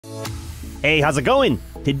Hey, how's it going?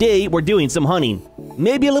 Today we're doing some hunting,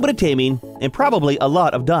 maybe a little bit of taming, and probably a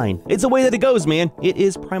lot of dying. It's the way that it goes, man. It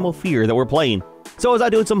is Primal Fear that we're playing. So I was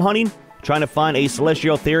out doing some hunting, trying to find a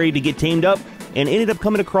Celestial Theory to get tamed up, and ended up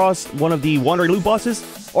coming across one of the Wandering Loot bosses,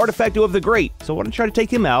 Artifacto of the Great. So I want to try to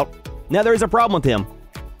take him out. Now there is a problem with him.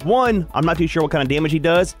 One, I'm not too sure what kind of damage he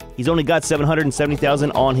does. He's only got 770,000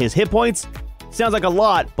 on his hit points. Sounds like a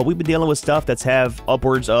lot, but we've been dealing with stuff that's have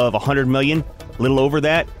upwards of 100 million, a little over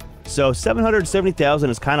that. So 770,000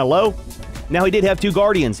 is kind of low. Now he did have two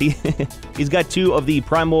Guardians. He's got two of the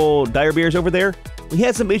Primal Dire Bears over there. We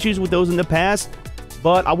had some issues with those in the past,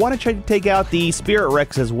 but I want to try to take out the Spirit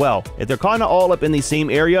Rex as well. If they're kind of all up in the same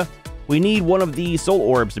area, we need one of the Soul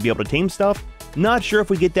Orbs to be able to tame stuff. Not sure if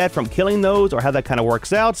we get that from killing those or how that kind of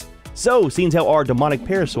works out. So, seeing how our Demonic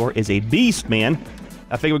Parasaur is a beast, man,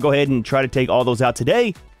 I figure we'll go ahead and try to take all those out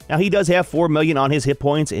today. Now, he does have 4 million on his hit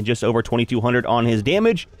points and just over 2,200 on his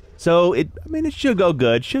damage. So, it should go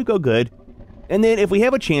good. Should go good. And then, if we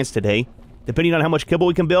have a chance today, depending on how much kibble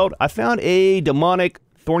we can build, I found a Demonic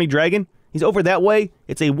Thorny Dragon. He's over that way.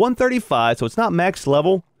 It's a 135, so it's not max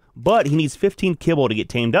level, but he needs 15 kibble to get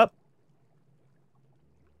tamed up.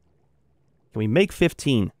 Can we make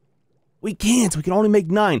 15? We can't. We can only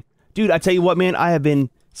make 9. Dude, I tell you what, man, I have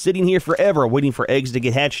been sitting here forever waiting for eggs to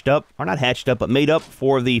get hatched up. Or not hatched up, but made up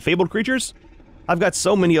for the Fabled Creatures. I've got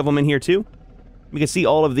so many of them in here, too. We can see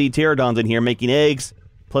all of the Pterodons in here making eggs.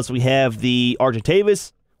 Plus, we have the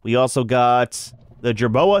Argentavis. We also got the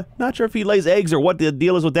Jerboa. Not sure if he lays eggs or what the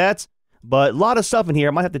deal is with that. But a lot of stuff in here.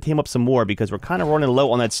 I might have to tame up some more because we're kind of running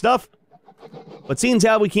low on that stuff. But seeing as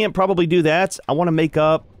how we can't probably do that, I want to make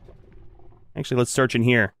up... Actually, let's search in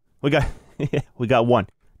here. We got one.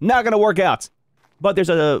 Not going to work out. But there's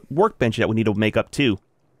a workbench that we need to make up too.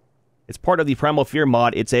 It's part of the Primal Fear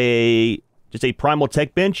mod. It's just a Primal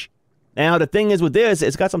Tech Bench. Now, the thing is with this,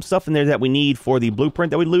 it's got some stuff in there that we need for the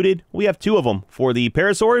blueprint that we looted. We have 2 of them for the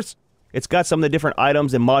Parasaurs. It's got some of the different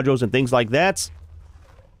items and modules and things like that.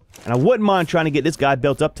 And I wouldn't mind trying to get this guy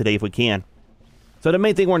built up today if we can. So the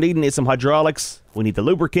main thing we're needing is some hydraulics. We need the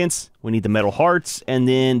lubricants. We need the metal hearts. And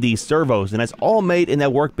then the servos. And that's all made in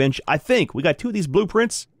that workbench. I think we got 2 of these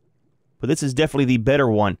blueprints. But this is definitely the better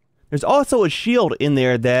one. There's also a shield in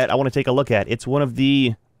there that I want to take a look at. It's one of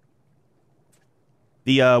the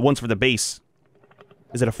ones for the base.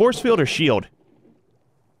 Is it a force field or shield?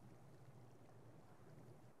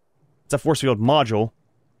 It's a force field module.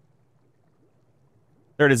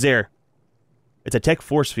 There it is there. It's a tech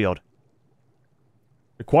force field.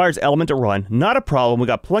 Requires element to run. Not a problem. We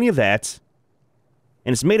got plenty of that.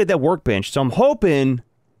 And it's made at that workbench. So I'm hoping...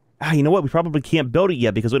 you know what? We probably can't build it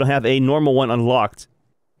yet because we don't have a normal one unlocked.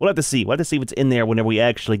 We'll have to see. We'll have to see what's in there whenever we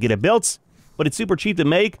actually get it built. But it's super cheap to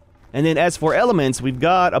make. And then as for elements, we've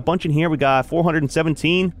got a bunch in here. We got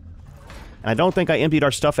 417. And I don't think I emptied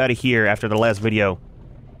our stuff out of here after the last video.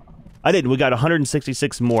 I didn't. We got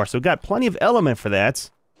 166 more. So we got plenty of element for that.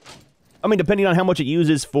 I mean, depending on how much it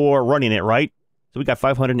uses for running it, right? So we got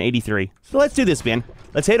 583. So let's do this, man.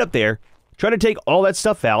 Let's head up there. Try to take all that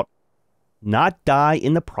stuff out. Not die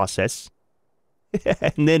in the process.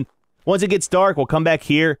 And then, once it gets dark, we'll come back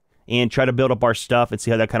here and try to build up our stuff and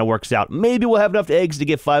see how that kind of works out. Maybe we'll have enough eggs to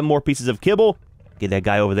get 5 more pieces of kibble. Get that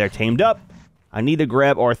guy over there tamed up. I need to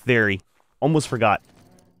grab our theory. Almost forgot.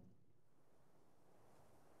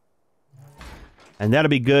 And that'll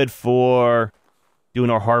be good for doing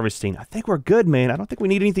our harvesting. I think we're good, man. I don't think we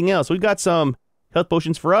need anything else. We've got some health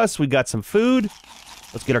potions for us. We got some food.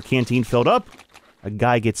 Let's get our canteen filled up. A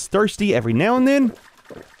guy gets thirsty every now and then.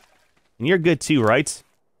 And you're good too, right?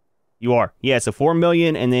 You are. Yeah, so 4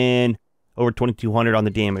 million and then over 2,200 on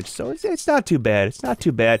the damage. So it's not too bad. It's not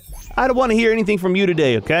too bad. I don't want to hear anything from you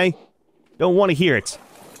today, okay? Don't want to hear it.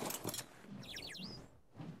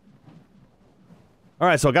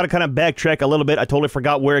 Alright, so I got to kind of backtrack a little bit. I totally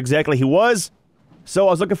forgot where exactly he was. So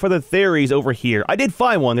I was looking for the theories over here. I did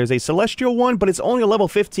find one. There's a Celestial one, but it's only a level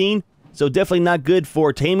 15. So definitely not good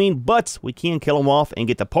for taming, but we can kill him off and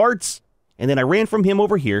get the parts. And then I ran from him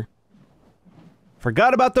over here.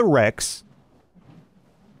 Forgot about the Rex.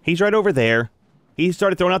 He's right over there. He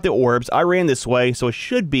started throwing out the orbs. I ran this way, so it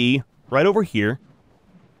should be right over here.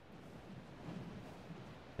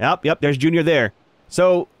 Yep, there's Junior there.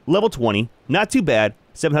 So, level 20. Not too bad.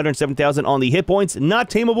 707,000 on the hit points. Not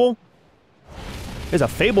tameable. There's a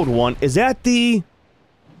fabled one. Is that the...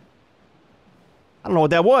 I don't know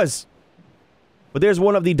what that was. But there's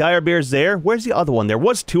one of the dire bears there. Where's the other one? There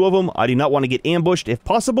was 2 of them. I do not want to get ambushed if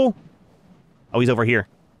possible. Oh, he's over here.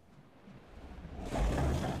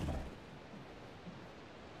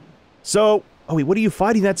 So, oh wait, what are you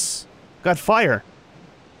fighting? That's got fire.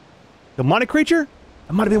 Demonic creature?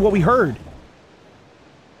 That might have been what we heard.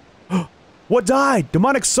 What died?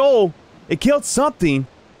 Demonic soul. It killed something.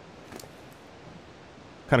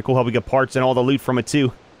 Kind of cool how we get parts and all the loot from it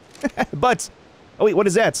too. But, oh wait, what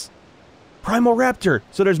is that? Primal raptor.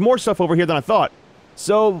 So there's more stuff over here than I thought.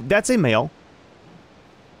 So that's a male.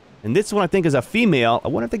 And this one I think is a female. I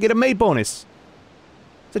wonder if they get a mate bonus.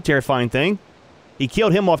 It's a terrifying thing. He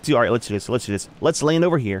killed him off too. Alright, let's do this. Let's do this. Let's land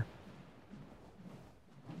over here.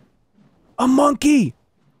 A monkey!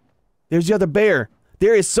 There's the other bear.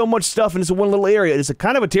 There is so much stuff in this one little area. It's a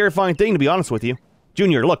kind of a terrifying thing, to be honest with you.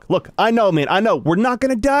 Junior, look, look. I know, man. I know. We're not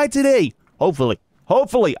gonna die today. Hopefully.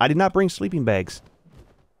 Hopefully. I did not bring sleeping bags.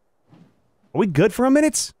 Are we good for a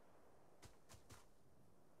minute?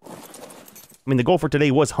 I mean, the goal for today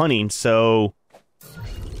was hunting, so...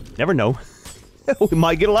 Never know. We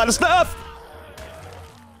might get a lot of stuff!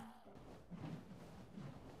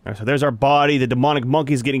 Alright, so there's our body. The demonic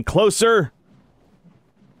monkey's getting closer.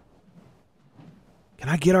 Can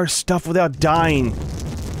I get our stuff without dying?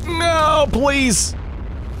 No, please!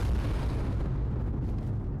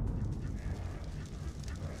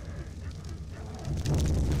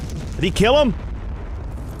 Did he kill him?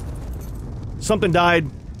 Something died.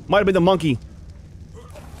 Might have been the monkey.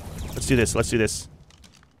 Let's do this. Let's do this.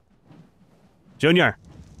 Junior,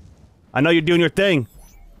 I know you're doing your thing.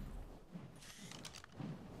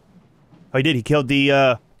 Oh, he did. He killed the,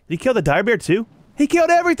 did he kill the dire bear too? He killed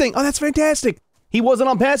everything! Oh, that's fantastic! He wasn't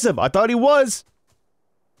on passive. I thought he was.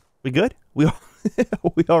 We good? We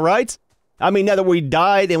alright? I mean, now that we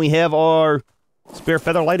died and we have our spare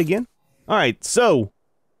feather light again? Alright, so...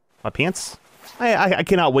 My pants? I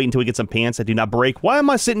cannot wait until we get some pants that do not break. Why am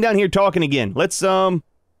I sitting down here talking again? Let's, get out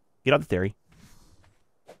the theory.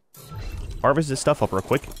 Harvest this stuff up real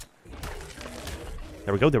quick.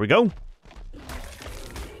 There we go, there we go.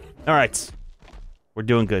 Alright. We're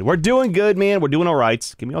doing good. We're doing good, man. We're doing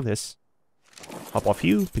alright. Give me all this. Hop off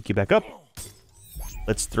you, pick you back up.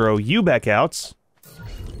 Let's throw you back out.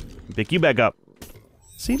 Pick you back up.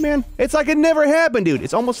 See, man? It's like it never happened, dude.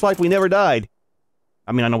 It's almost like we never died.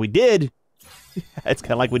 I mean, I know we did. It's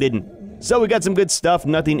kind of like we didn't. So we got some good stuff.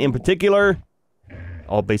 Nothing in particular.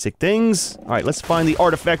 All basic things. Alright, let's find the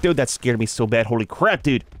Artifacto. That scared me so bad. Holy crap,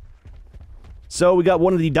 dude. So we got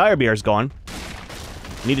one of the dire bears gone.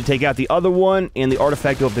 Need to take out the other one and the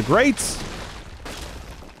Artifacto of the Greats.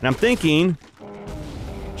 And I'm thinking...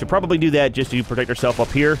 should probably do that just to protect ourselves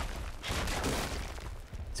up here.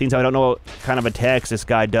 Seems I don't know what kind of attacks this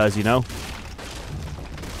guy does, you know?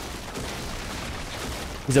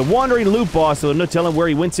 He's a wandering loot boss, so no telling where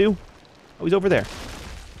he went to. Oh, he's over there.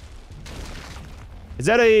 Is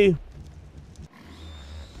that a... what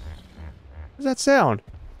does that sound?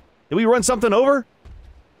 Did we run something over?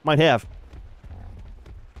 Might have.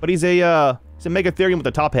 But he's a Megatherium with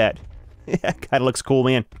a top hat. Yeah, kinda looks cool,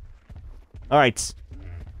 man. Alright.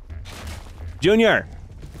 Junior!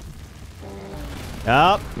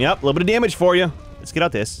 Oh, yep, a little bit of damage for you. Let's get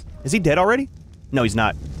out this. Is he dead already? No, he's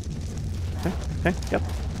not. Okay, yep.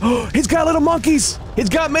 Oh, he's got little monkeys! He's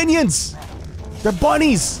got minions! They're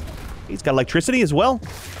bunnies! He's got electricity as well.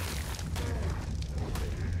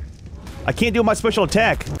 I can't do my special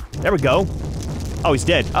attack. There we go. Oh, he's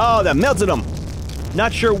dead. Oh, that melted him.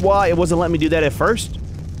 Not sure why it wasn't letting me do that at first.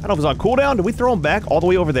 I don't know if it was on cooldown. Did we throw him back all the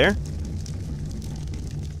way over there?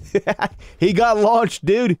 He got launched,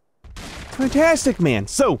 dude. Fantastic, man.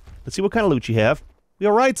 So, let's see what kind of loot you have. We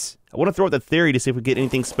alright? I want to throw out the theory to see if we get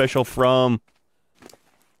anything special from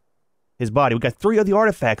his body. We got 3 of the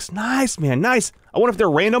artifacts. Nice, man, nice. I wonder if they're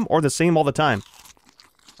random or the same all the time.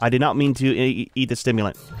 I did not mean to eat the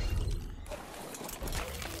stimulant.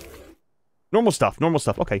 Normal stuff, normal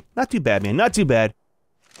stuff. Okay, not too bad, man, not too bad.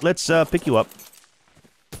 Let's pick you up.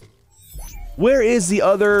 Where is the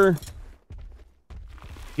other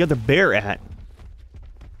bear at?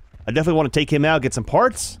 I definitely want to take him out, get some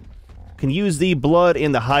parts. Can use the blood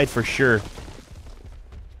and the hide for sure.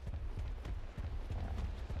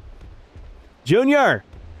 Junior!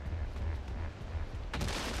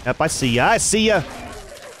 Yep, I see ya, I see ya!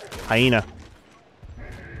 Hyena.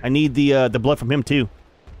 I need the blood from him too.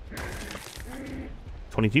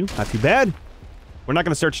 22, not too bad. We're not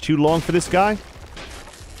gonna search too long for this guy.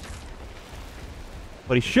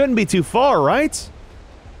 But he shouldn't be too far, right?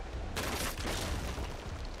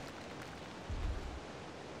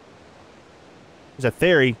 There's a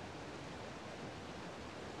theory.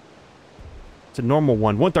 It's a normal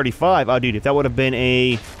one. 135. Oh, dude, if that would have been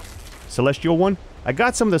a celestial one. I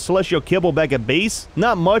got some of the celestial kibble back at base.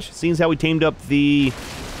 Not much, seeing how we tamed up the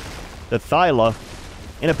Thyla.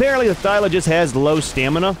 And apparently the Thyla just has low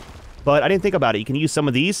stamina. But I didn't think about it. You can use some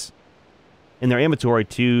of these in their inventory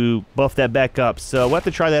to buff that back up. So we'll have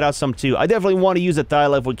to try that out some too. I definitely want to use a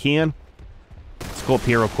Thyla if we can. go up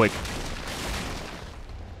here real quick.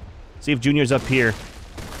 See if Junior's up here.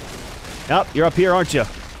 Oh, you're up here, aren't you?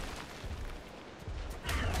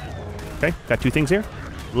 Okay, got 2 things here.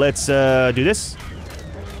 Let's do this.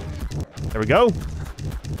 There we go.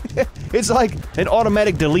 It's like an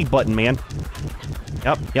automatic delete button, man.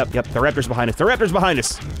 Yep. The raptor's behind us. The raptor's behind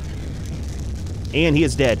us. And he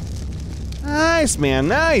is dead. Nice, man,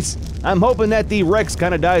 nice. I'm hoping that the Rex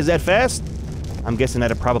kind of dies that fast. I'm guessing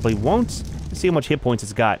that it probably won't. Let's see how much hit points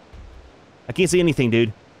it's got. I can't see anything,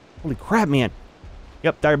 dude. Holy crap, man.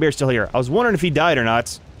 Yep, Dire Bear's still here. I was wondering if he died or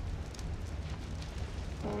not.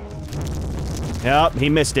 Yep, he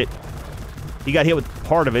missed it. He got hit with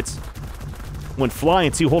part of it. Went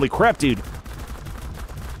flying too. Holy crap, dude.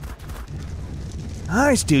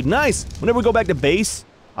 Nice, dude, nice. Whenever we go back to base,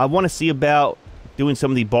 I want to see about doing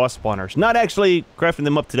some of the boss spawners. Not actually crafting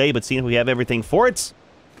them up today, but seeing if we have everything for it.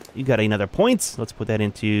 You got another point. Let's put that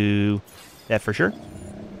into that for sure.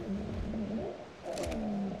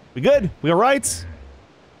 We good? We alright?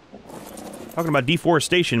 Talking about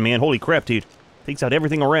deforestation, man. Holy crap, dude. Takes out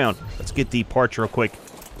everything around. Let's get the parts real quick.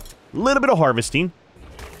 A little bit of harvesting.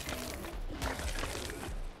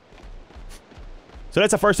 So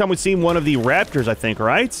that's the first time we've seen one of the raptors, I think,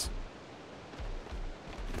 right?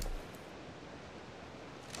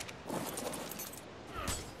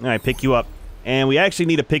 Alright, pick you up. And we actually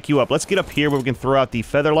need to pick you up. Let's get up here where we can throw out the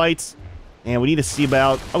feather lights. And we need to see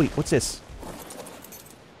about... Oh, wait, what's this?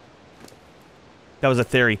 That was a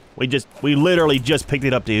theory. We literally just picked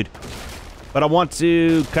it up, dude. But I want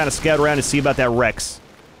to kind of scout around and see about that Rex.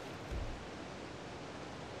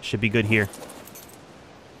 Should be good here.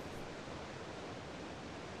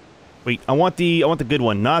 Wait, I want the good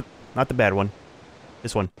one, not the bad one.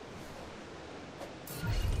 This one.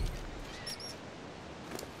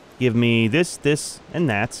 Give me this, and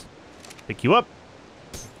that. Pick you up.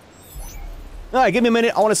 Alright, give me a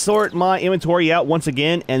minute. I want to sort my inventory out once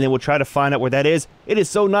again, and then we'll try to find out where that is. It is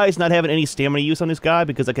so nice not having any stamina use on this guy,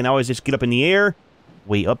 because I can always just get up in the air.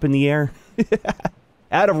 Way up in the air.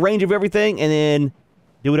 Out of range of everything, and then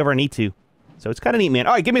do whatever I need to. So it's kind of neat, man.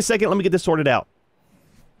 Alright, give me a second. Let me get this sorted out.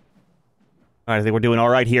 Alright, I think we're doing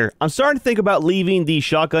alright here. I'm starting to think about leaving the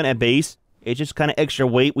shotgun at base. It's just kind of extra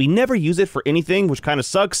weight. We never use it for anything, which kind of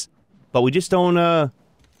sucks. But we just don't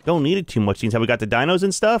need it too much, since how we got the dinos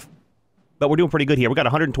and stuff. But we're doing pretty good here. We got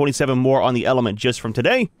 127 more on the element just from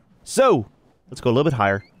today. So, let's go a little bit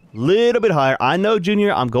higher. Little bit higher. I know,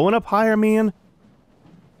 Junior, I'm going up higher, man.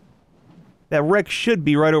 That wreck should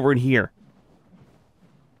be right over in here.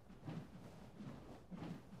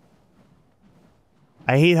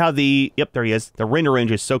 I hate how the... Yep, there he is. The render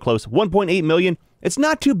range is so close. 1.8 million. It's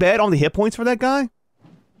not too bad on the hit points for that guy.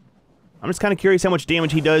 I'm just kind of curious how much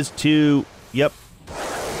damage he does to... Yep.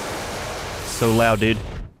 So loud, dude.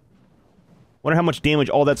 Wonder how much damage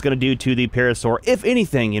all that's going to do to the Parasaur, if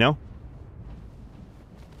anything, you know?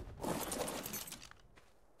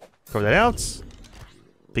 Throw that out.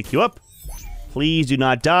 Pick you up. Please do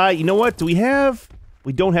not die. You know what? Do we have...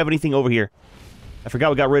 We don't have anything over here. I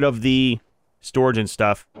forgot we got rid of the storage and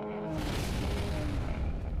stuff.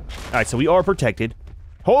 Alright, so we are protected.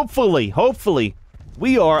 Hopefully,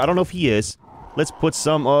 we are. I don't know if he is. Let's put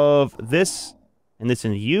some of this and this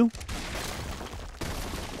into you.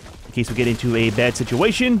 In case we get into a bad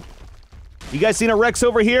situation. You guys seen a Rex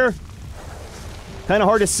over here? Kind of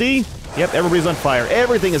hard to see. Yep, everybody's on fire.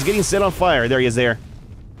 Everything is getting set on fire. There he is there.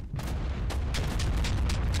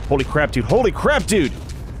 Holy crap, dude. Holy crap, dude.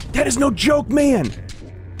 That is no joke, man.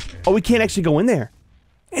 Oh, we can't actually go in there.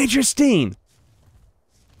 Interesting.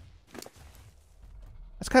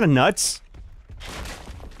 That's kind of nuts.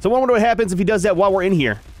 So I wonder what happens if he does that while we're in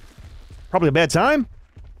here. Probably a bad time.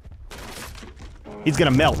 He's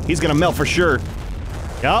gonna melt. He's gonna melt for sure.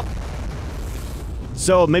 Yup.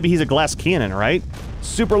 So maybe he's a glass cannon, right?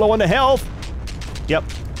 Super low on the health. Yep.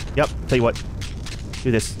 Tell you what.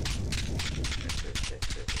 Do this.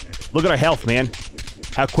 Look at our health, man.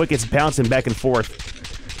 How quick it's bouncing back and forth.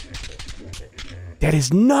 That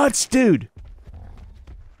is nuts, dude.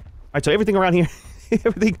 Alright, so everything around here,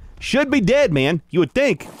 everything should be dead, man. You would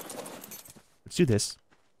think. Let's do this.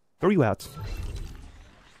 Throw you out.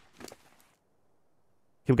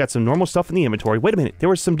 Okay, we've got some normal stuff in the inventory. Wait a minute, there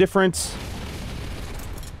was some difference.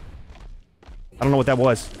 I don't know what that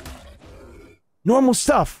was. Normal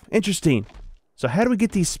stuff. Interesting. So how do we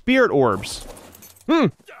get these spirit orbs?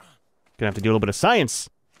 Gonna have to do a little bit of science.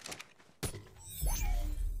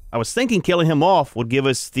 I was thinking killing him off would give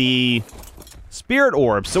us the spirit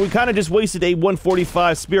orbs, so we kind of just wasted a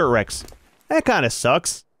 145 spirit Rex. That kind of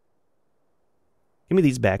sucks. Give me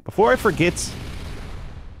these back before I forget.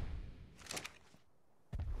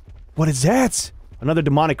 What is that? Another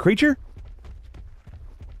demonic creature?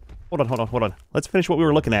 Hold on. Let's finish what we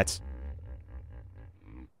were looking at.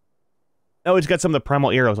 Oh, it's got some of the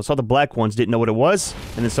primal arrows. I saw the black ones, didn't know what it was.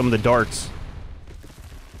 And then some of the darts.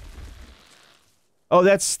 Oh,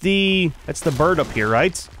 that's the bird up here,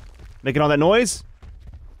 right? Making all that noise?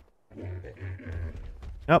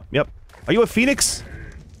 Yep. Are you a phoenix?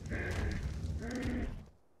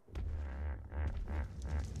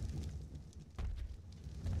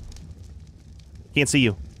 Can't see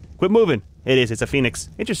you. Quit moving. It is. It's a phoenix.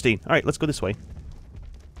 Interesting. All right, let's go this way.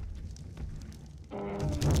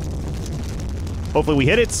 Hopefully we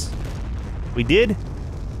hit it. We did.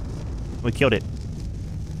 We killed it.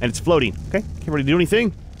 And it's floating. Okay. Can't really do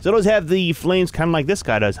anything. So those have the flames kind of like this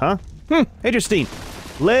guy does, huh? Interesting.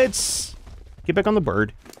 Let's get back on the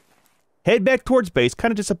bird. Head back towards base.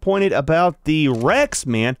 Kind of disappointed about the Rex,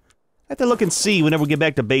 man. I have to look and see whenever we get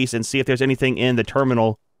back to base and see if there's anything in the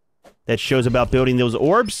terminal that shows about building those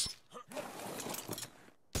orbs.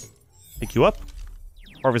 Pick you up.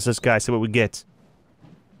 Harvest this guy, see what we get.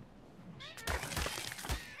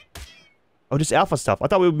 Oh, just alpha stuff. I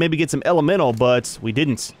thought we would maybe get some elemental, but we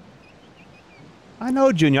didn't. I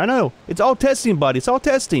know, Junior, I know. It's all testing, buddy. It's all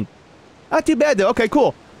testing. Not too bad, though. Okay,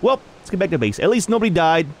 cool. Well, let's get back to base. At least nobody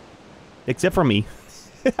died. Except for me.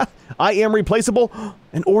 I am replaceable.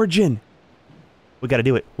 An origin. We gotta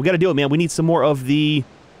do it. We gotta do it, man. We need some more of the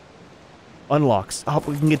unlocks. I hope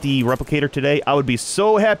we can get the replicator today. I would be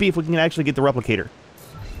so happy if we can actually get the replicator.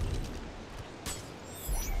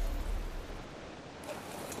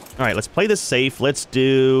 Alright, let's play this safe. Let's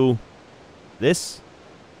do this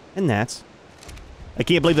and that. I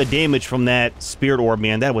can't believe the damage from that spirit orb,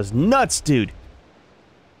 man. That was nuts, dude.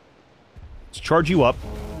 Let's charge you up.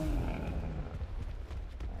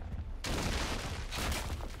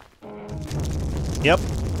 Yep.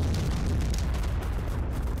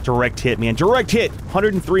 Direct hit, man. Direct hit!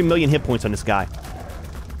 103 million hit points on this guy.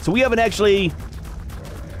 So we haven't actually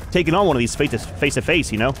taken on one of these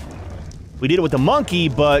face-to-face, you know? We did it with the monkey,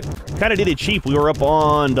 but kind of did it cheap. We were up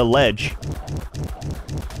on the ledge.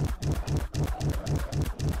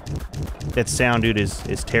 That sound, dude,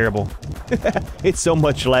 is terrible. It's so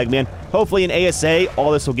much lag, man. Hopefully in ASA,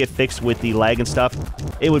 all this will get fixed with the lag and stuff.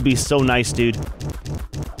 It would be so nice, dude.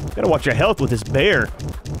 Gotta watch your health with this bear.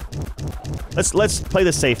 Let's play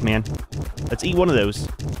this safe, man. Let's eat one of those.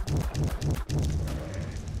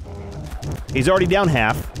 He's already down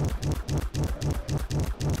half.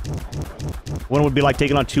 One would be like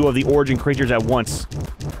taking on two of the origin creatures at once.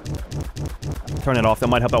 Turn it off. That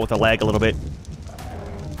might help out with the lag a little bit.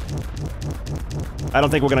 I don't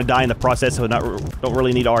think we're gonna die in the process, so don't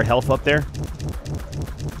really need our health up there.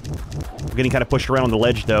 We're getting kind of pushed around on the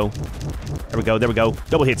ledge, though. There we go, there we go.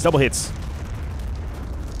 Double hits, double hits.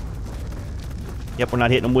 Yep, we're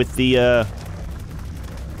not hitting them with the,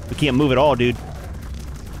 we can't move at all, dude.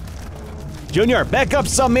 Junior, back up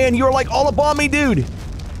some, man. You're like all up on me, dude.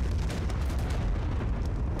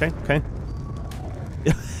 Okay, okay.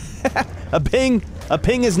 A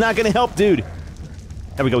ping is not gonna help, dude.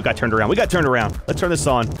 There we go, we got turned around. We got turned around. Let's turn this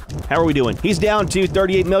on. How are we doing? He's down to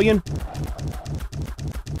 38 million.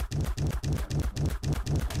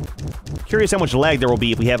 Curious how much lag there will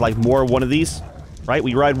be if we have like more of one of these. Right?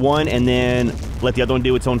 We ride one and then let the other one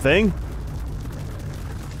do its own thing.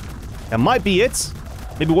 That might be it.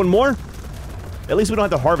 Maybe one more. At least we don't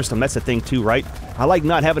have to harvest them. That's the thing too, right? I like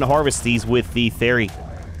not having to harvest these with the Theory.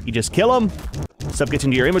 You just kill them, stuff gets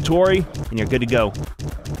into your inventory, and you're good to go.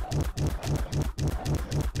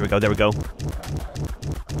 There we go, there we go.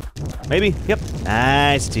 Maybe, yep.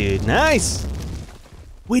 Nice, dude, nice!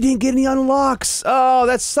 We didn't get any unlocks! Oh,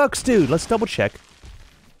 that sucks, dude. Let's double check.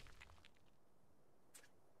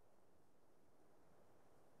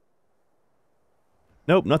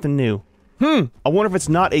 Nope, nothing new. I wonder if it's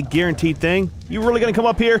not a guaranteed thing. You really gonna come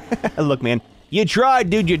up here? Look, man, you tried,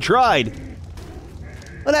 dude, you tried.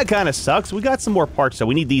 Well, that kind of sucks. We got some more parts, though.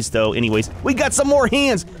 We need these, though, anyways. We got some more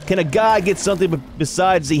hands! Can a guy get something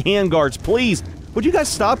besides the handguards, please? Would you guys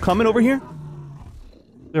stop coming over here?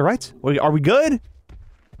 All right? Are we good?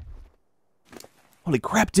 Holy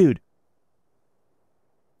crap, dude.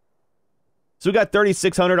 So we got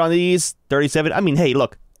 3,600 on these, 37. I mean, hey,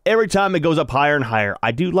 look. Every time it goes up higher and higher.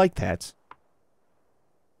 I do like that.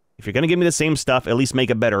 If you're gonna give me the same stuff, at least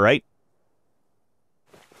make it better, right?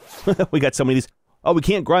 We got so many of these. Oh, we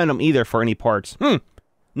can't grind them either for any parts.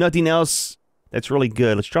 Nothing else. That's really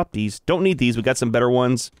good. Let's drop these. Don't need these. We got some better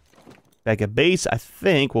ones. Back at base, I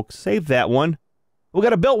think. We'll save that one. We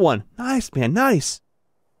got a built one. Nice, man. Nice.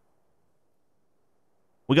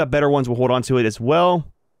 We got better ones. We'll hold on to it as well.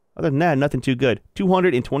 Other than that, nothing too good.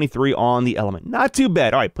 223 on the element. Not too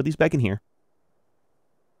bad. All right, put these back in here.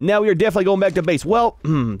 Now we are definitely going back to base. Well,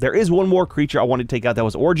 there is one more creature I wanted to take out. That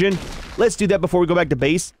was Origin. Let's do that before we go back to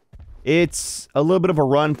base. It's a little bit of a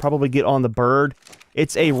run. Probably get on the bird.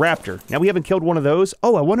 It's a raptor. Now, we haven't killed one of those.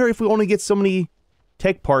 Oh, I wonder if we only get so many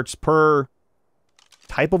tech parts per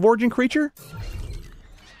type of Origin creature?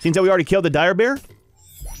 Seems that we already killed the dire bear?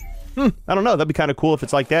 I don't know. That'd be kind of cool if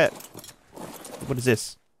it's like that. What is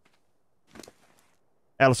this?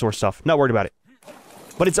 Allosaur stuff. Not worried about it.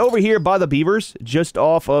 But it's over here by the beavers, just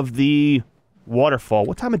off of the waterfall.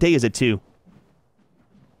 What time of day is it, too?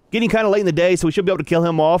 Getting kind of late in the day, so we should be able to kill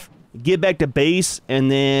him off, get back to base,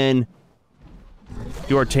 and then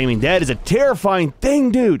do our taming. That is a terrifying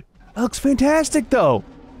thing, dude. That looks fantastic, though.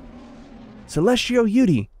 Celestial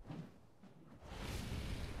Yeti.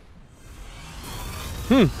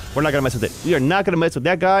 We're not gonna mess with it. We are not gonna mess with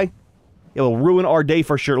that guy. It will ruin our day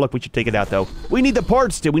for sure. Look, we should take it out, though. We need the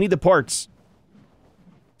parts, dude. We need the parts.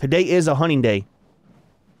 Today is a hunting day.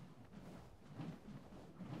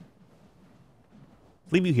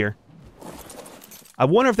 Leave you here. I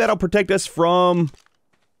wonder if that'll protect us from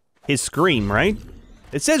his scream, right?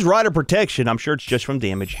 It says rider protection. I'm sure it's just from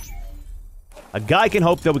damage. A guy can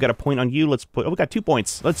hope, though. We got a point on you. Let's put... Oh, we got 2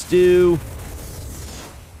 points. Let's do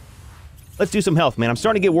some health, man. I'm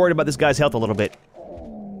starting to get worried about this guy's health a little bit.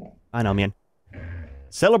 I know, man.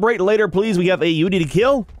 Celebrate later, please. We have a Yeti to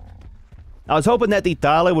kill. I was hoping that the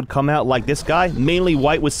Thale would come out like this guy. Mainly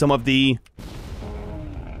white with some of the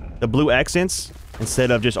blue accents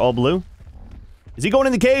instead of just all blue. Is he going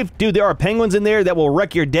in the cave? Dude, there are penguins in there that will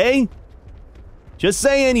wreck your day. Just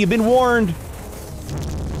saying, you've been warned.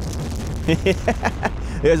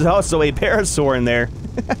 There's also a parasaur in there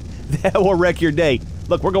that will wreck your day.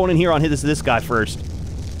 Look, we're going in here on this guy first.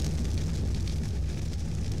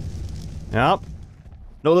 Yep.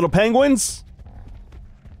 No little penguins.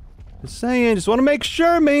 Just saying, just want to make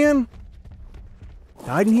sure, man.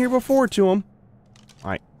 Died in here before to him.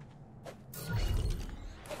 Alright.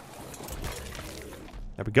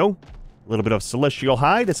 There we go. A little bit of celestial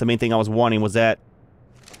hide. That's the main thing I was wanting, was that.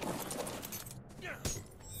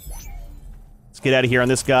 Let's get out of here on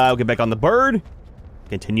this guy. We'll get back on the bird.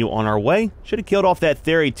 Continue on our way. Should have killed off that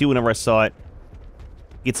theory, too, whenever I saw it.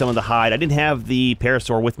 Get some of the hide. I didn't have the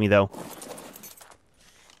parasaur with me, though.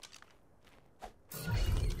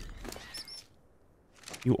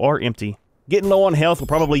 You are empty. Getting low on health. We'll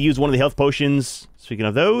probably use one of the health potions. Speaking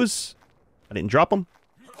of those, I didn't drop them.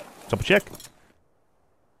 Double check.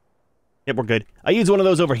 Yep, we're good. I use one of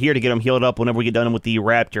those over here to get them healed up whenever we get done with the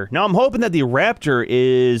raptor. Now, I'm hoping that the raptor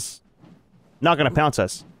is not going to pounce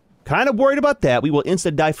us. Kind of worried about that. We will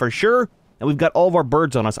insta-die for sure, and we've got all of our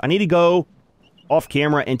birds on us. I need to go off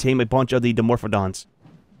camera and tame a bunch of the Dimorphodons.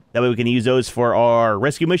 That way we can use those for our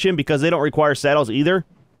rescue mission, because they don't require saddles either.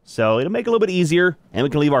 So it'll make it a little bit easier, and we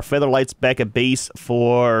can leave our feather lights back at base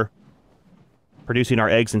for producing our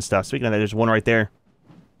eggs and stuff. Speaking of that, there's one right there.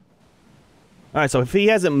 Alright, so if he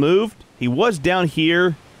hasn't moved, he was down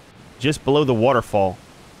here just below the waterfall.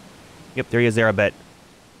 Yep, there he is there, I bet.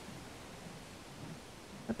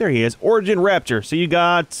 There he is. Origin Raptor. So you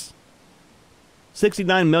got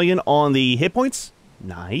 69 million on the hit points.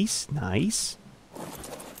 Nice, nice.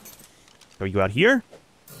 Throw you out here.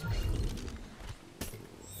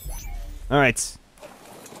 Alright.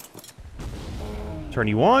 Turn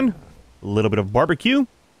you on. A little bit of barbecue.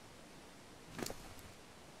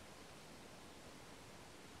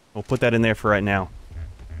 We'll put that in there for right now.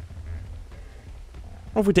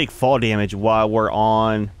 What if we take fall damage while we're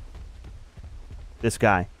on this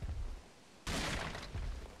guy?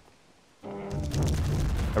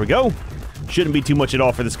 There we go. Shouldn't be too much at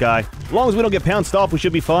all for this guy. As long as we don't get pounced off, we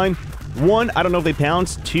should be fine. 1, I don't know if they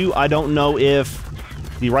pounce. 2, I don't know if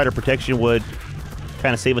the rider protection would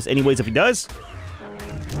kind of save us anyways if he does.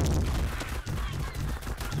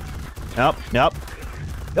 Nope, nope.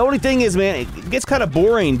 The only thing is, man, it gets kind of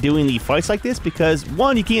boring doing the fights like this because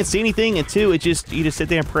 1, you can't see anything, and 2, you just sit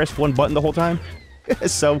there and press one button the whole time.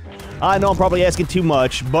 So, I know I'm probably asking too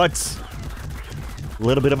much, but a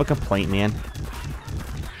little bit of a complaint, man.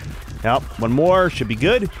 Yep, one more, should be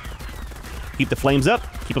good. Keep the flames up,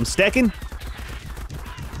 keep them stacking.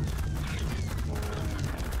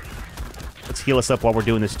 Let's heal us up while we're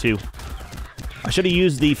doing this, too. I should have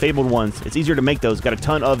used the fabled ones. It's easier to make those. Got a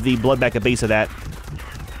ton of the blood back at base of that.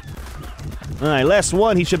 Alright, last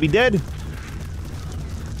one. He should be dead.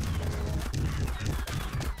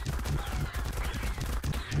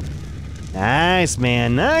 Nice,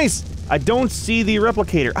 man. Nice. I don't see the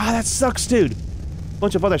replicator. Ah, that sucks, dude.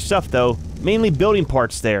 Bunch of other stuff, though. Mainly building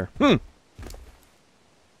parts there.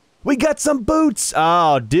 We got some boots.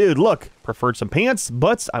 Oh, dude, look. Preferred some pants,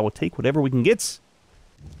 but I will take whatever we can get.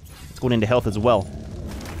 Let's go into health as well.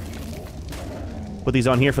 Put these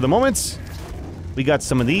on here for the moment. We got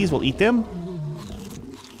some of these. We'll eat them.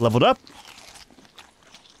 Leveled up.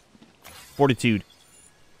 Fortitude.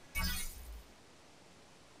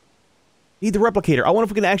 Need the replicator. I wonder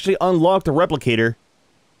if we can actually unlock the replicator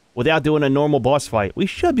without doing a normal boss fight. We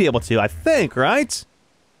should be able to, I think, right?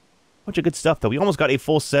 Bunch of good stuff, though. We almost got a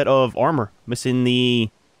full set of armor. Missing the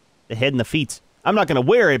head and the feet. I'm not going to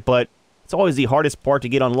wear it, but it's always the hardest part to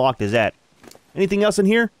get unlocked is that. Anything else in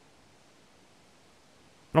here?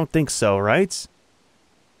 I don't think so, right?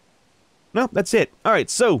 No, that's it. Alright,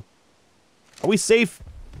 so. Are we safe?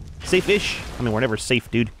 Safe-ish? I mean, we're never safe,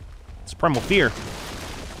 dude. It's primal fear.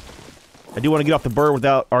 I do want to get off the bird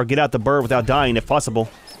without, or get out the bird without dying, if possible.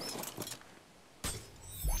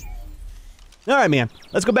 Alright, man.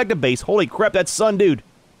 Let's go back to base. Holy crap, that sun, dude.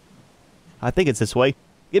 I think it's this way.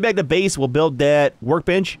 Get back to base. We'll build that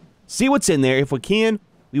workbench. See what's in there. If we can,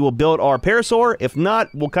 we will build our parasaur. If not,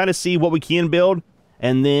 we'll kind of see what we can build.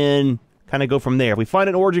 And then kind of go from there. If we find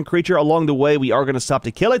an origin creature along the way, we are going to stop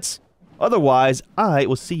to kill it. Otherwise, I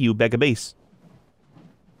will see you back at base.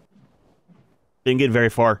 Didn't get very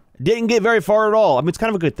far. Didn't get very far at all. I mean, it's kind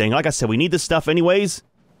of a good thing. Like I said, we need this stuff anyways.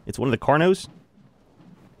 It's one of the Carnos.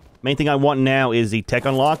 Main thing I want now is the tech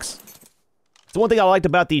unlocks. So one thing I liked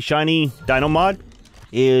about the shiny Dino mod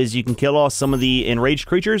is you can kill off some of the enraged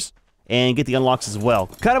creatures and get the unlocks as well.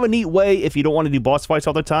 Kind of a neat way if you don't want to do boss fights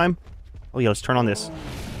all the time. Oh yeah, let's turn on this.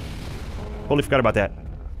 Totally forgot about that.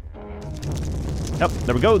 Yep,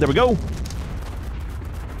 there we go, there we go.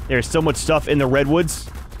 There's so much stuff in the redwoods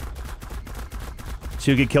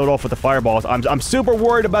to get killed off with the fireballs. I'm super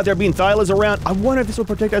worried about there being Thylas around. I wonder if this will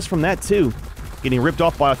protect us from that too. Getting ripped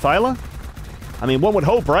off by a Thyla? I mean, one would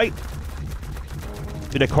hope, right?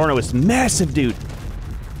 Dude, that Carno is massive, dude.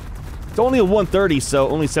 It's only a 130, so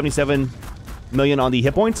only 77 million on the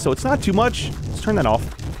hit points, so it's not too much. Let's turn that off.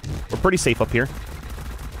 We're pretty safe up here.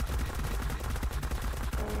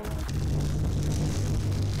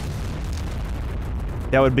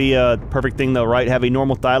 That would be a perfect thing, though, right? Have a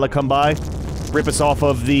normal Thyla come by, rip us off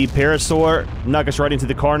of the Parasaur, knock us right into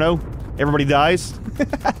the Carno. Everybody dies.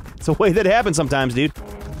 It's a way that happens sometimes, dude.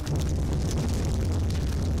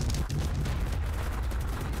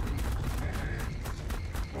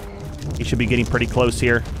 He should be getting pretty close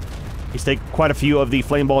here. He's taken quite a few of the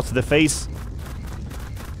flame balls to the face.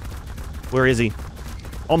 Where is he?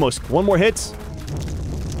 Almost. One more hit.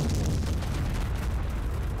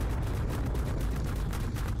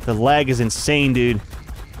 The lag is insane, dude.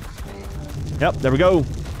 Yep, there we go.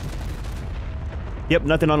 Yep,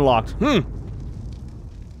 nothing unlocked.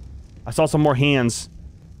 I saw some more hands.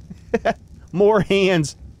 More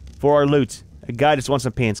hands for our loot. A guy just wants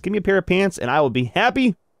some pants. Give me a pair of pants and I will be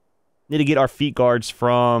happy. Need to get our feet guards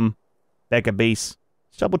from back at base.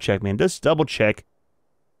 Just double check, man. Just double check.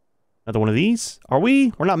 Another one of these. Are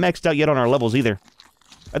we? We're not maxed out yet on our levels either.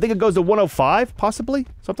 I think it goes to 105, possibly?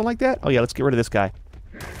 Something like that? Oh yeah, let's get rid of this guy.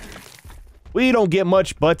 We don't get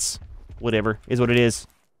much, but whatever. Is what it is.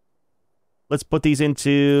 Let's put these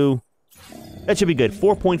into... That should be good.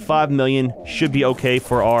 4.5 million should be okay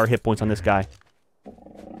for our hit points on this guy.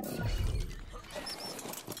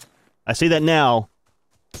 I say that now.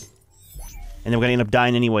 And then we're gonna end up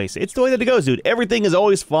dying anyways. It's the way that it goes, dude. Everything is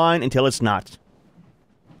always fine until it's not.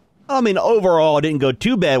 I mean, overall, it didn't go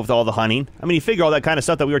too bad with all the hunting. I mean, you figure all that kind of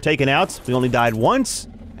stuff that we were taking out. We only died once.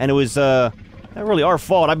 And it was, not really our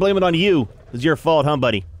fault. I blame it on you. It was your fault, huh,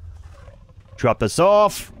 buddy? Dropped us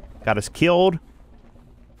off. Got us killed.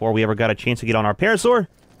 Before we ever got a chance to get on our Parasaur.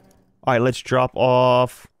 Alright, let's drop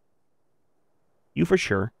off you for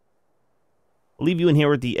sure. We'll leave you in here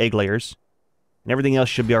with the egg layers. And everything else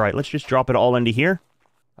should be alright. Let's just drop it all into here.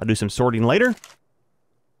 I'll do some sorting later.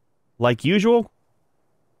 Like usual.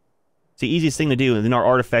 It's the easiest thing to do, and then our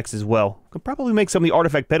artifacts as well. Could probably make some of the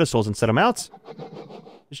artifact pedestals and set them out.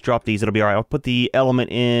 Just drop these, it'll be alright. I'll put the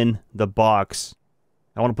element in the box.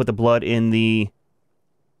 I want to put the blood in the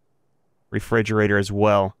refrigerator as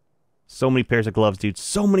well. So many pairs of gloves, dude.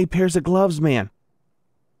 So many pairs of gloves, man.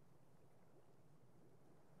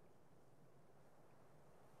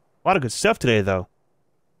 A lot of good stuff today, though.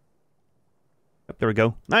 Yep, there we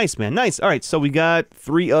go. Nice, man. Nice. All right, so we got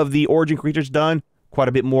 3 of the origin creatures done. Quite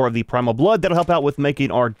a bit more of the primal blood. That'll help out with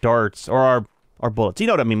making our darts, or our bullets. You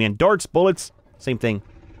know what I mean, man. Darts, bullets, same thing.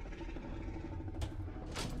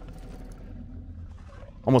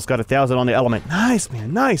 Almost got 1,000 on the element. Nice,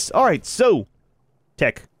 man. Nice. All right, so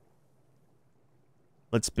tech.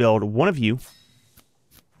 Let's build one of you.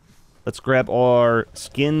 Let's grab our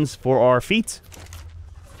skins for our feet.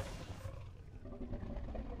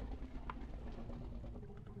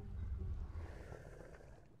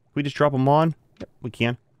 Can we just drop them on? Yep, we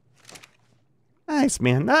can. Nice,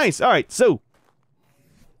 man. Nice. All right, so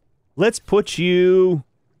let's put you...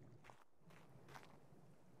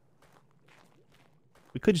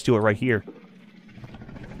 We could just do it right here.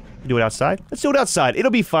 Do it outside? Let's do it outside.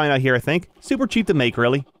 It'll be fine out here, I think. Super cheap to make,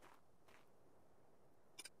 really.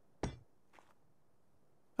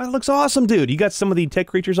 That looks awesome, dude. You got some of the tech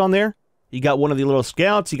creatures on there. You got one of the little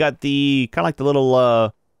scouts. You got the... kind of like the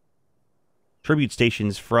little, tribute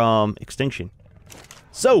stations from Extinction.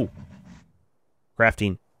 So,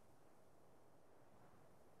 crafting.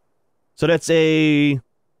 So that's a...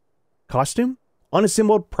 costume?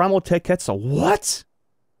 Unassembled Primal Tech Quetzal. What?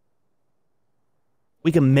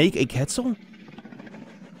 We can make a Quetzal?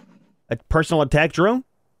 A personal attack drone?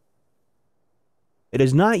 It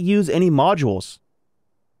does not use any modules.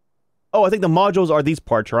 Oh, I think the modules are these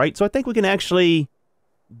parts, right? So I think we can actually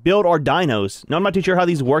build our dinos. Now, I'm not too sure how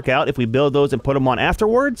these work out, if we build those and put them on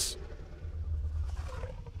afterwards.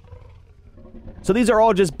 So these are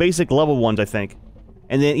all just basic level ones, I think.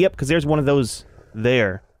 And then, yep, because there's one of those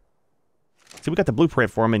there. See, we got the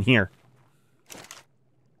blueprint for them in here.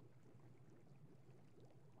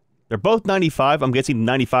 They're both 95. I'm guessing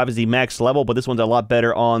 95 is the max level, but this one's a lot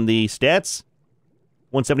better on the stats.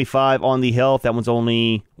 175 on the health. That one's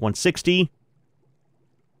only 160.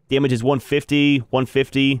 Damage is 150,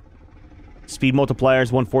 150. Speed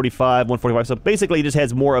multipliers 145, 145. So basically, it just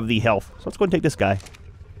has more of the health. So let's go and take this guy.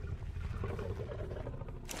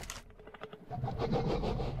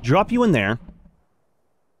 Drop you in there.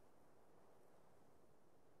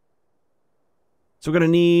 So we're going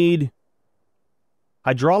to need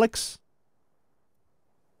hydraulics.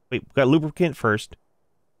 Wait, we got lubricant first.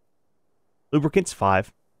 Lubricant's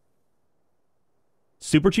 5.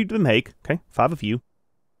 Super cheap to make. Okay, 5 of you.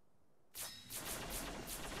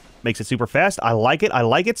 Makes it super fast. I like it. I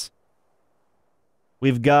like it.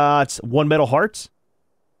 We've got 1 metal heart.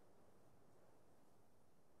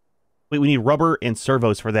 Wait, we need rubber and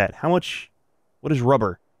servos for that. How much? What is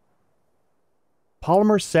rubber?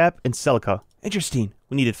 Polymer, sap, and silica. Interesting.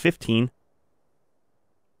 We needed 15.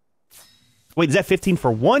 Wait, is that 15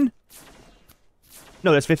 for 1?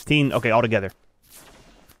 No, that's 15. Okay, altogether.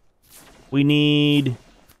 We need...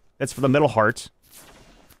 That's for the metal heart.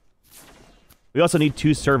 We also need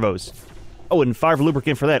 2 servos. Oh, and 5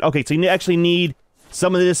 lubricant for that. Okay, so you actually need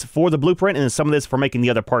some of this for the blueprint and then some of this for making the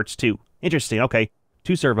other parts too. Interesting. Okay,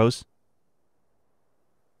 2 servos.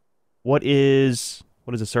 What does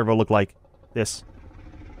a servo look like? This.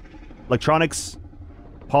 Electronics.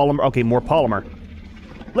 Polymer. Okay, more polymer.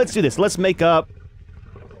 Let's do this. Let's make up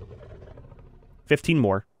 15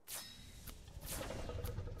 more.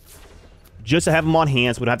 Just to have them on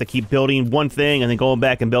hand, so we don't have to keep building one thing and then going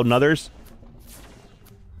back and building others.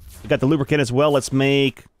 We got the lubricant as well. Let's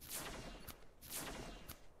make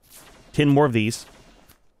 10 more of these.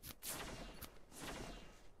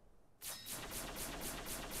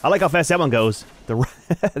 I like how fast that one goes. The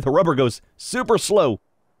rubber goes super slow.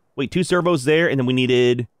 Wait, 2 servos there, and then we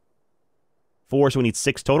needed 4, so we need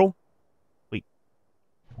 6 total. Wait.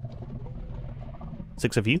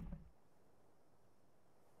 6 of you.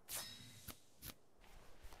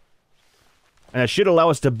 And that should allow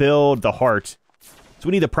us to build the heart. So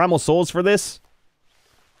we need the primal souls for this.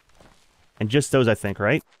 And just those, I think,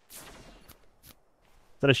 right?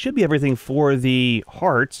 So that should be everything for the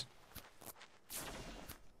heart.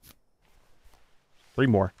 3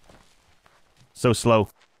 more. So slow.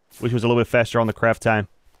 Wish it was a little bit faster on the craft time.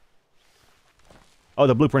 Oh,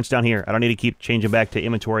 the blueprint's down here. I don't need to keep changing back to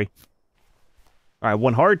inventory. Alright,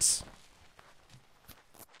 1 hearts.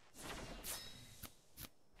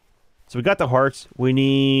 So we got the hearts. We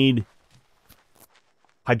need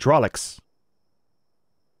hydraulics.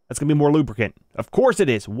 That's going to be more lubricant. Of course it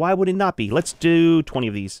is. Why would it not be? Let's do 20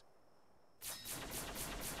 of these.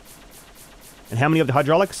 And how many of the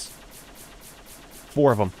hydraulics?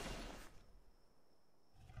 4 of them.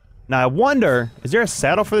 Now I wonder, is there a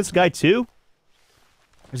saddle for this guy too?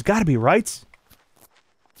 There's got to be, right?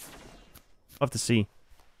 We'll have to see.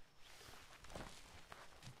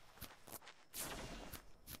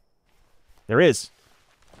 There is.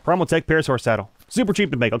 Primal Tech Parasaur saddle. Super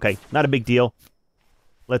cheap to make. Okay, not a big deal.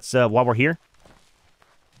 Let's, while we're here,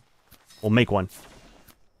 we'll make one.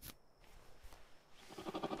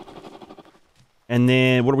 And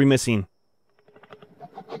then, what are we missing?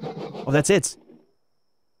 Oh, that's it.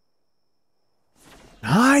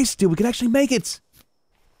 Nice, dude. We can actually make it.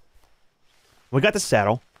 We got the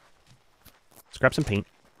saddle. Let's grab some paint.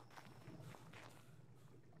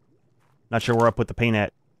 Not sure where I put the paint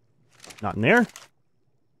at. Not in there. There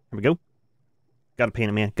we go. Gotta paint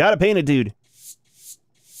it, man. Gotta paint it, dude.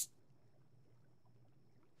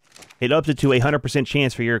 It ups it to a 100%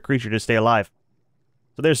 chance for your creature to stay alive.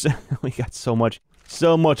 So there's, we got so much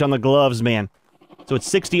on the gloves, man. So it's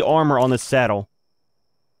 60 armor on the saddle.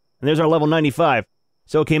 And there's our level 95.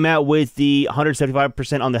 So it came out with the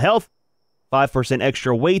 175% on the health, 5%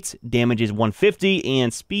 extra weight, damage is 150,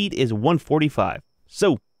 and speed is 145.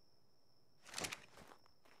 So,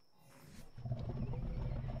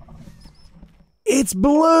 it's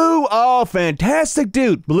blue! Oh, fantastic,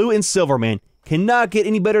 dude! Blue and silver, man. Cannot get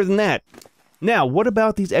any better than that. Now, what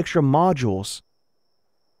about these extra modules?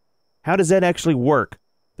 How does that actually work?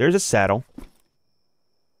 There's a saddle.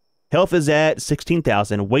 Health is at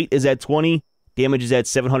 16,000. Weight is at 20. Damage is at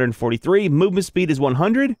 743. Movement speed is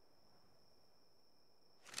 100.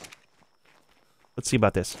 Let's see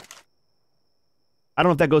about this. I don't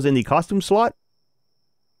know if that goes in the costume slot.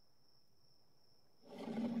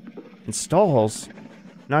 Installs.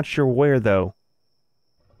 Not sure where, though.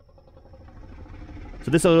 So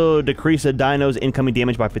this will decrease a dino's incoming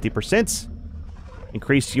damage by 50%.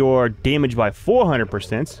 Increase your damage by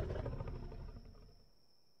 400%.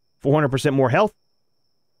 400% more health.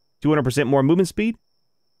 200% more movement speed.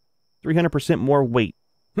 300% more weight.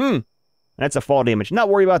 That's a fall damage. Not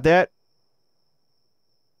worry about that.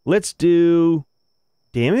 Let's do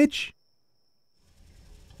damage.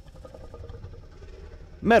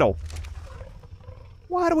 Metal.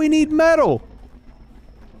 Why do we need metal?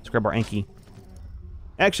 Let's grab our Anki.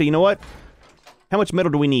 Actually, you know what? How much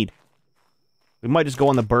metal do we need? We might just go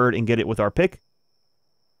on the bird and get it with our pick.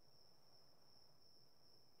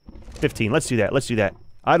 15. Let's do that. Let's do that.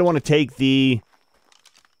 I don't want to take the...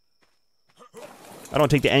 I don't want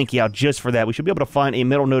to take the Anki out just for that. We should be able to find a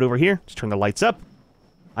metal node over here. Just turn the lights up.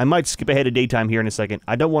 I might skip ahead to daytime here in a second.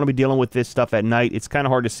 I don't want to be dealing with this stuff at night. It's kind of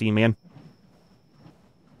hard to see, man.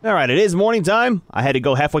 Alright, it is morning time. I had to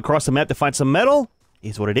go halfway across the map to find some metal.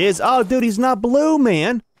 Is what it is. Oh, dude, he's not blue,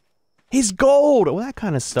 man. He's gold. Well, that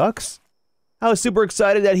kind of sucks. I was super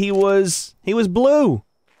excited that he was blue.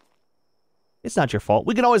 It's not your fault.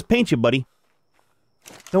 We can always paint you, buddy.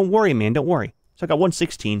 Don't worry, man. Don't worry. So I got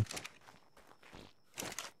 116.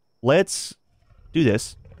 Let's do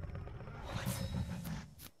this.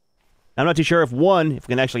 I'm not too sure if one, if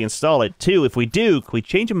we can actually install it. Two, if we do, can we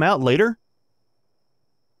change them out later?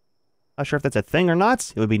 Not sure if that's a thing or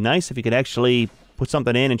not. It would be nice if you could actually put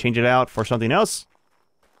something in and change it out for something else.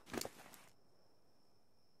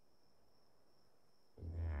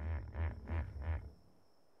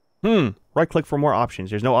 Right-click for more options.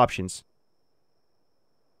 There's no options.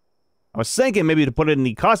 I was thinking maybe to put it in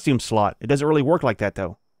the costume slot. It doesn't really work like that,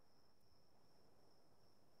 though.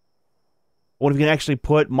 What if we can actually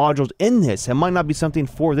put modules in this? It might not be something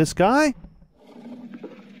for this guy?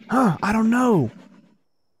 Huh, I don't know.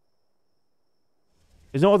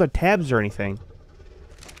 There's no other tabs or anything.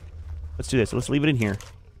 Let's do this. Let's leave it in here.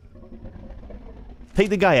 Take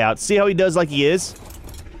the guy out. See how he does like he is?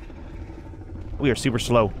 We are super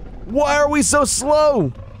slow. Why are we so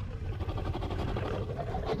slow?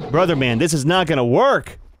 Brother, man, this is not gonna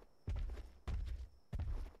work.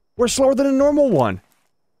 We're slower than a normal one.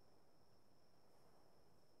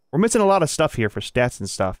 We're missing a lot of stuff here for stats and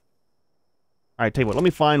stuff. Alright, tell you what, let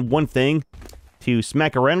me find one thing to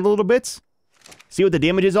smack around a little bit. See what the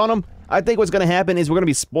damage is on them. I think what's gonna happen is we're gonna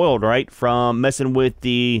be spoiled, right? From messing with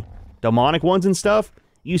the demonic ones and stuff.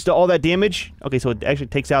 Used to all that damage. Okay, so it actually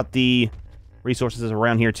takes out the resources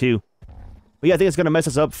around here too. But yeah, I think it's gonna mess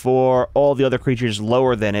us up for all the other creatures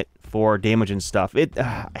lower than it for damage and stuff.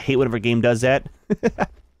 I hate whenever a game does that.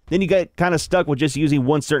 Then you get kind of stuck with just using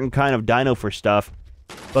one certain kind of dino for stuff.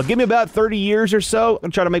 But give me about 30 years or so. I'm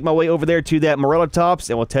gonna try to make my way over there to that Morellatops,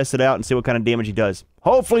 and we'll test it out and see what kind of damage he does.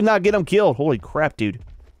 Hopefully not get him killed. Holy crap, dude.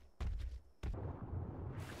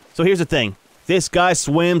 So here's the thing. This guy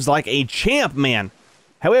swims like a champ, man.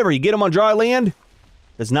 However, you get him on dry land,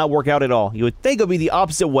 does not work out at all. You would think it would be the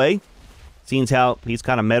opposite way, seeing how he's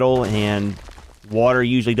kind of metal and water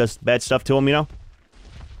usually does bad stuff to him, you know?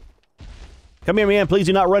 Come here, man. Please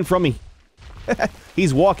do not run from me.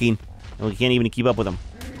 He's walking, and we can't even keep up with him.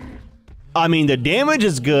 I mean, the damage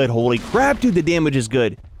is good. Holy crap, dude, the damage is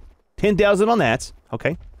good. 10,000 on that.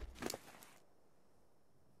 Okay.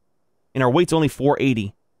 And our weight's only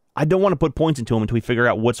 480. I don't want to put points into him until we figure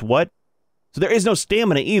out what's what. So there is no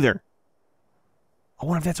stamina either. I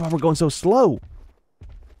wonder if that's why we're going so slow.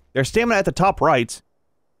 There's stamina at the top right.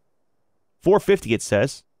 450 it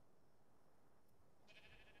says.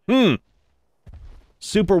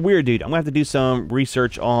 Super weird, dude. I'm gonna have to do some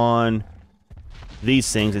research on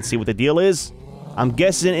these things and see what the deal is. I'm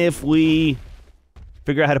guessing if we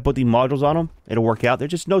figure out how to put the modules on them, it'll work out.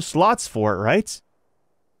 There's just no slots for it, right?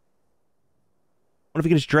 What if we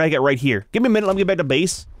can just drag it right here? Give me a minute, let me get back to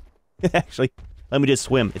base. Actually, let me just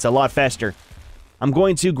swim. It's a lot faster. I'm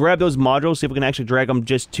going to grab those modules, see if we can actually drag them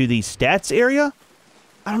just to the stats area.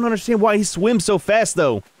 I don't understand why he swims so fast,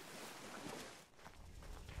 though.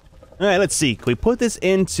 Alright, let's see. Can we put this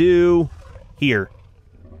into here?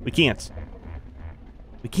 We can't.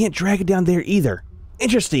 We can't drag it down there either.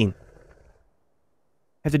 Interesting.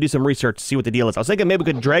 Have to do some research to see what the deal is. I was thinking maybe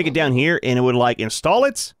we could drag it down here and it would, like, install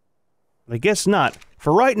it. But I guess not.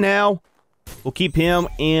 For right now, we'll keep him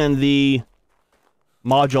and the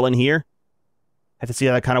module in here. Have to see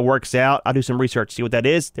how that kind of works out. I'll do some research, see what that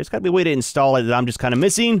is. There's got to be a way to install it that I'm just kind of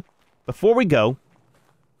missing. Before we go,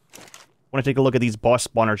 I want to take a look at these boss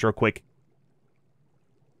spawners real quick.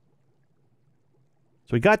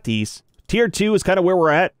 So we got these. Tier 2 is kind of where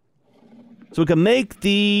we're at. So we can make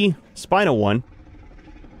the Spinal one.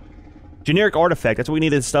 Generic artifact. That's what we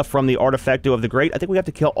needed stuff from the Artifacto of the Great. I think we have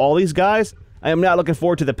to kill all these guys. I am not looking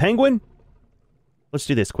forward to the penguin. Let's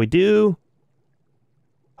do this. Can we do...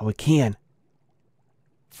 Oh, we can.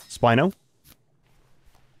 Spino.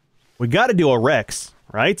 We got to do a Rex,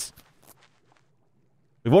 right?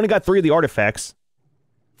 We've only got 3 of the artifacts.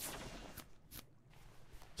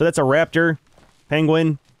 So that's a raptor,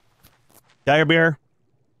 penguin, dire bear,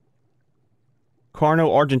 Carno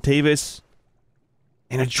Argentavis,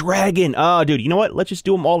 and a dragon. Oh, dude, you know what? Let's just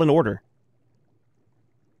do them all in order.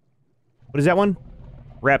 What is that one?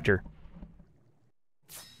 Raptor.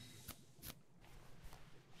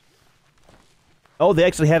 Oh, they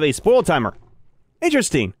actually have a spoil timer.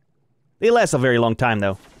 Interesting. They last a very long time,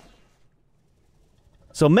 though.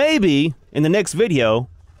 So maybe, in the next video,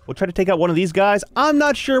 we'll try to take out one of these guys. I'm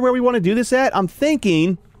not sure where we want to do this at. I'm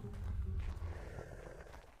thinking...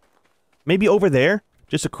 maybe over there,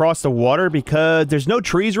 just across the water, because there's no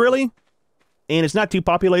trees, really. And it's not too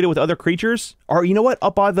populated with other creatures. Or, you know what?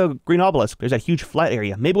 Up by the green obelisk, there's that huge flat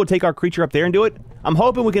area. Maybe we'll take our creature up there and do it. I'm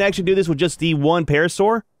hoping we can actually do this with just the one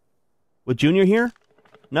parasaur. With Junior here.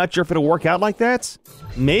 Not sure if it'll work out like that.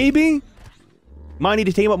 Maybe. Might need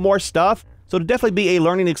to tame up more stuff. So it'll definitely be a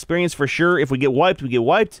learning experience for sure. If we get wiped, we get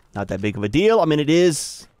wiped. Not that big of a deal. I mean, it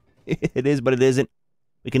is. It is, but it isn't.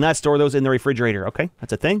 We cannot store those in the refrigerator. Okay,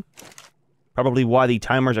 that's a thing. Probably why the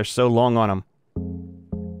timers are so long on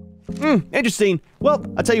them. Interesting. Well,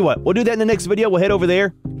 I'll tell you what. We'll do that in the next video. We'll head over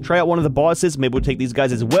there. Try out one of the bosses. Maybe we'll take these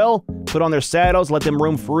guys as well. Put on their saddles. Let them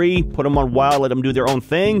roam free. Put them on wild. Let them do their own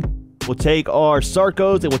thing. We'll take our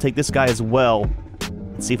Sarcos, and we'll take this guy as well.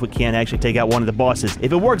 Let's see if we can actually take out one of the bosses.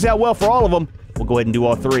 If it works out well for all of them, we'll go ahead and do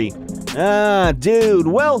all 3. Ah, dude,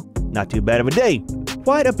 well, not too bad of a day.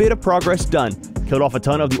 Quite a bit of progress done. Killed off a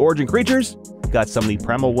ton of the origin creatures. Got some of the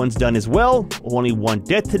primal ones done as well. Only 1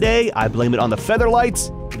 death today. I blame it on the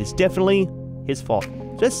featherlights. It is definitely his fault.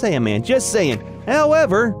 Just saying, man, just saying.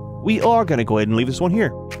 However, we are going to go ahead and leave this one here.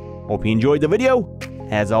 Hope you enjoyed the video.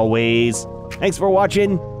 As always, thanks for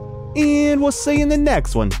watching. And we'll see you in the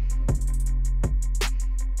next one.